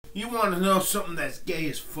You want to know something that's gay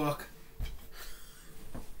as fuck?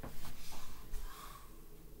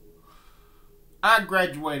 I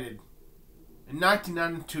graduated in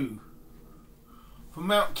 1992 from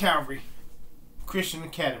Mount Calvary Christian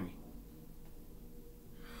Academy.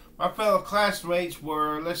 My fellow classmates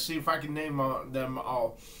were, let's see if I can name them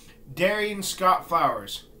all: Darian Scott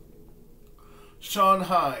Flowers, Sean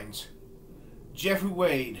Hines, Jeffrey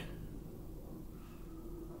Wade,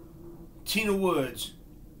 Tina Woods,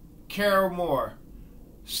 Carol Moore,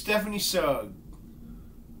 Stephanie Sugg.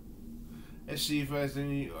 Let's see if there's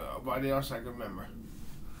anybody else I can remember.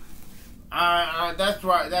 That's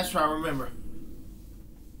right I remember.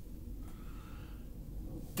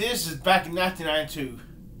 This is back in 1992.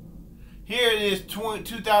 Here it is,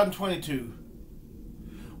 2022.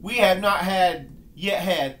 We have not yet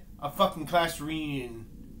had a fucking class reunion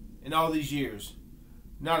in all these years.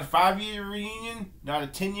 Not a 5-year reunion, not a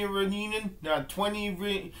 10-year reunion, not a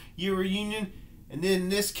 20-year reunion, and then in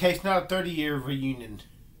this case, not a 30-year reunion.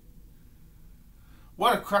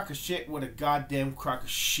 What a crock of shit, what a goddamn crock of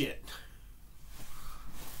shit.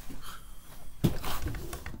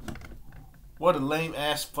 What a lame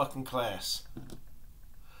ass fucking class.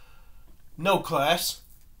 No class.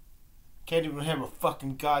 Can't even have a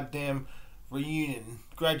fucking goddamn reunion,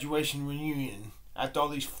 graduation reunion, after all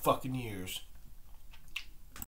these fucking years.